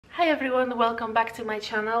Hi everyone, welcome back to my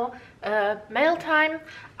channel. Mail time.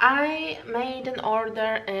 I made an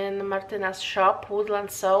order in Martyna's shop,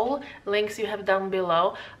 Woodland Soul. Links you have down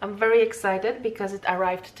below. I'm very excited because it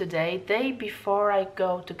arrived today, day before I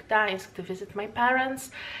go to Gdańsk to visit my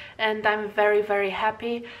parents, and I'm very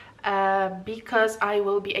happy because I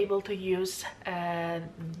will be able to use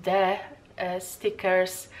the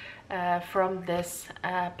stickers from this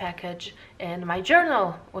package in my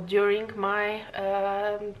journal during my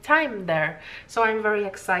time there. So I'm very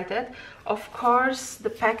excited. Of course, the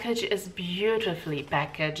package is beautifully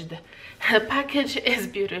packaged. The package is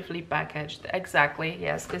beautifully packaged. Exactly.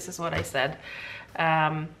 Yes, this is what I said.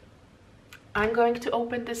 I'm going to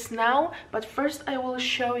open this now, but first I will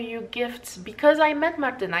show you gifts because I met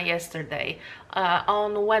Martyna yesterday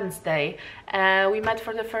on Wednesday. We met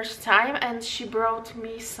for the first time and she brought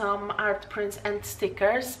me some art prints and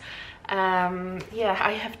stickers. Yeah,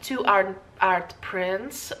 I have two art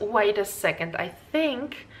prints. Wait a second, I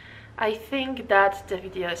think that the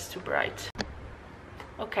video is too bright.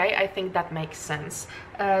 Okay, I think that makes sense.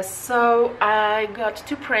 So I got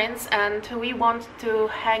two prints and we want to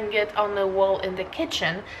hang it on the wall in the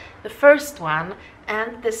kitchen. The first one,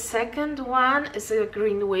 and the second one is a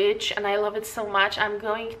green witch and I love it so much. I'm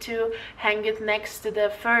going to hang it next to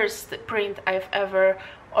the first print I've ever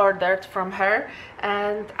ordered from her.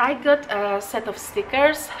 And I got a set of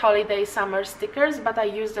stickers, holiday summer stickers, but I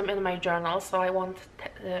use them in my journal, so I won't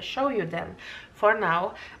show you them for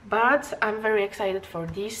now. But I'm very excited for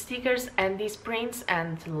these stickers and these prints,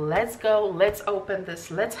 and let's go, let's open this,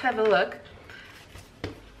 let's have a look.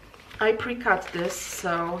 I pre-cut this,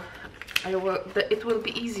 so it will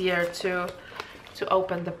be easier to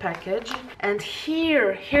open the package. And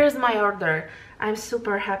here's my order. I'm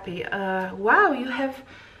super happy. Wow, you have,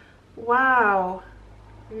 wow,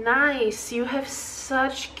 nice, you have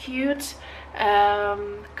such cute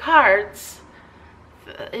cards.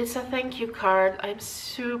 It's a thank you card. I'm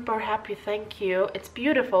super happy, thank you. It's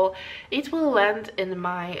beautiful. It will land in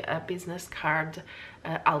my business card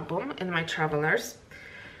album, in my travelers.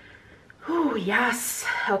 Oh yes.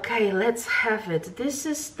 Okay, let's have it. This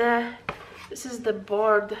is the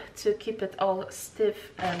board to keep it all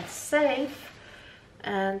stiff and safe.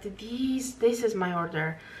 And this is my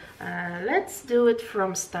order. Let's do it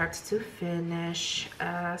from start to finish.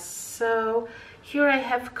 So here I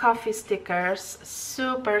have coffee stickers,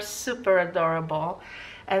 super adorable.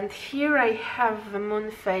 And here I have the moon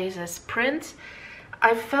phases print.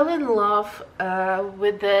 I fell in love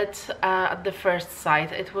with it at the first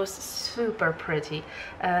sight. It was super pretty,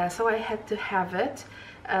 so I had to have it.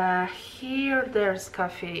 Here there's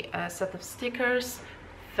coffee set of stickers,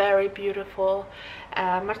 very beautiful.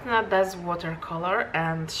 Martyna does watercolor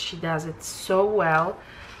and she does it so well.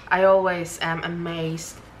 I always am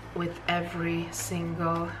amazed with every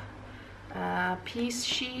single piece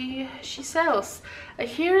she sells.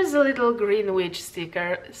 Here's a little green witch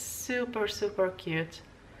sticker, super cute.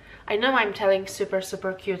 I know I'm telling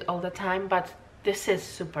super cute all the time, but this is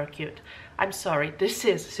super cute. I'm sorry, this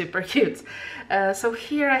is super cute. So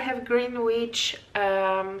here I have green witch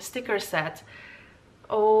sticker set.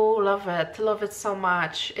 Oh, love it so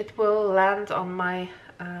much. It will land on my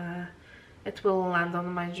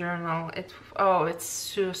journal. It's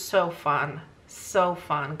so fun,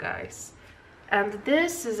 guys. And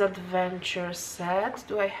this is adventure set.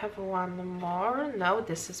 Do I have one more? No,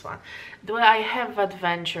 this is one. Do I have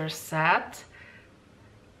adventure set?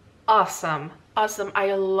 Awesome.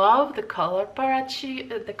 I love the color palette she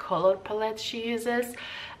uses.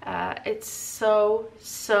 It's so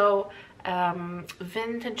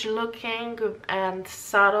vintage looking and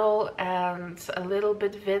subtle and a little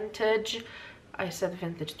bit vintage. I said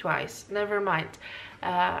vintage twice, never mind.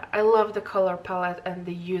 I love the color palette and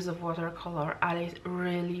the use of watercolor. I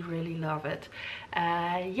really love it.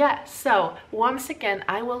 Yeah, so once again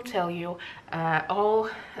I will tell you all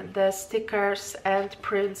the stickers and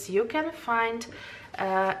prints you can find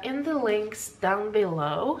in the links down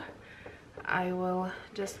below. I will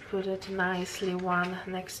just put it nicely one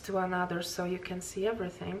next to another so you can see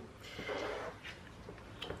everything.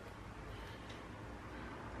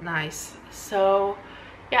 Nice. So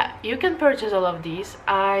yeah, you can purchase all of these.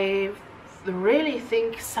 I really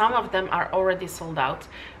think some of them are already sold out,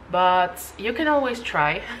 but you can always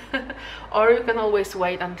try or you can always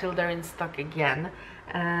wait until they're in stock again.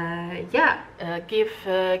 Yeah, give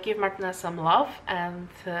Martyna some love, and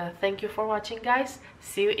thank you for watching, guys.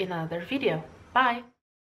 See you in another video. Bye.